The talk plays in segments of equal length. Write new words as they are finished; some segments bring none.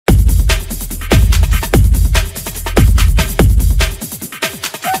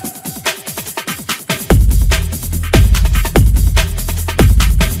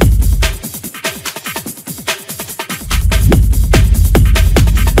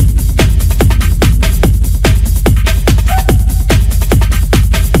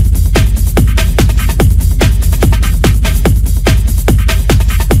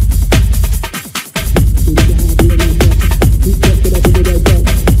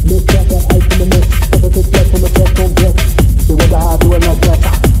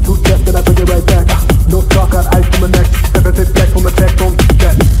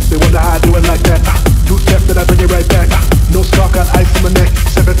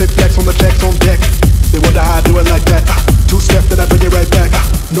flex on the checks on deck. They wonder how I do it like that. Two-step, then I bring it right back.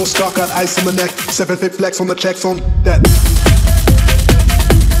 No scar, got ice on the neck. 7-fit flex on the checks on that.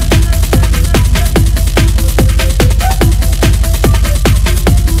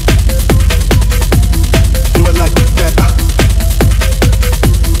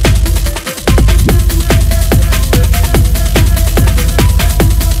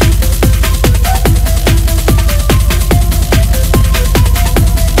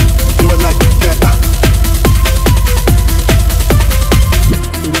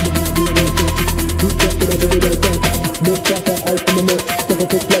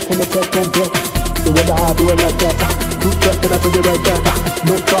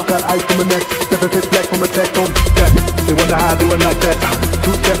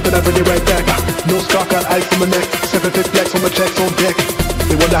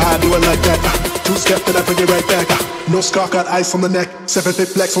 Do it like that. Two-step, then I bring it right back. No scar, got ice on the neck. 7-fit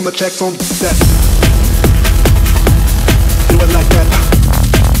flex on the checks on that. Do it like that.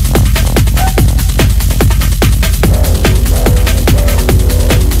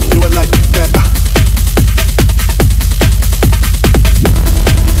 Do it like that.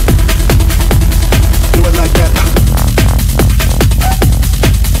 Do it like that. Do it like that.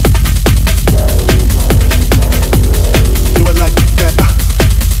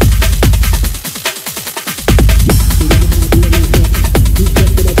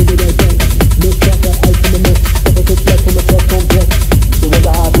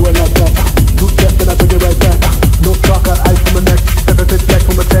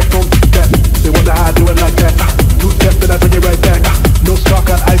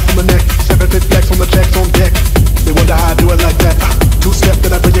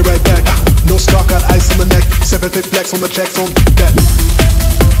 Flex on the checks on that.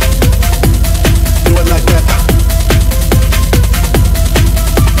 Do it like that.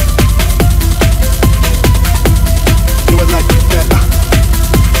 Do it like that.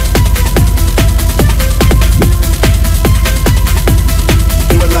 Do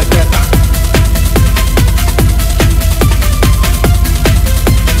it like that. Do it like that.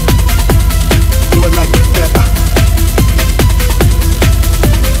 Do it like that.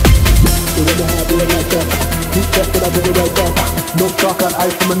 Two-step, then I bring it right back. No scar, got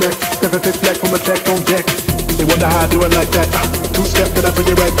ice on my neck. 7-fit flex on the checks on deck. They wonder how I do it like that. Two-step, then I bring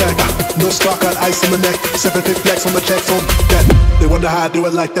it right back. No scar, got ice on my neck. 7-fit flex on the checks on that. They wonder how I do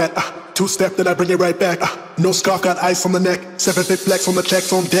it like that. Two-step, then I bring it right back. No scar, got ice on the neck. 7-fit flex on the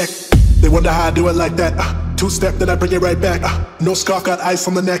checks on deck. They wonder how I do it like that. Two-step, then I bring it right back. No scar, got ice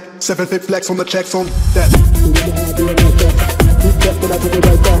on the neck. 7-fit flex on the checks on that. They wonder how I do it like that. Two-step, then I bring it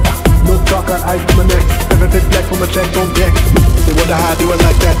right back. No scar, got ice on the neck. 7-fit flex on the checks on deck. They wonder how I do it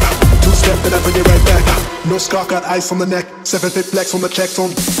like that. Two-step, then I bring it right back. No scar, got ice on the neck. 7-fit flex on the checks on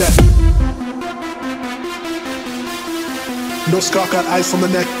that. No scar, got ice on the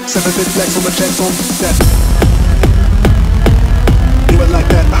neck. 7-fit flex on the checks on that. Do it like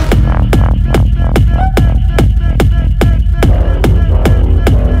that.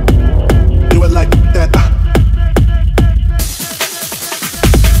 Do it like that.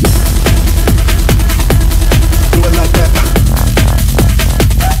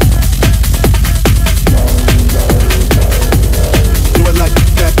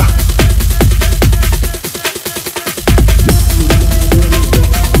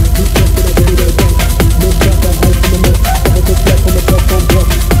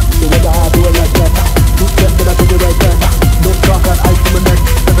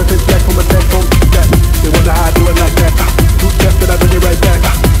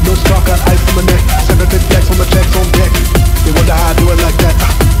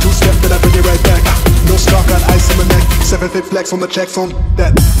 Flex on the checks on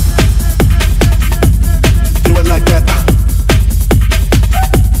that.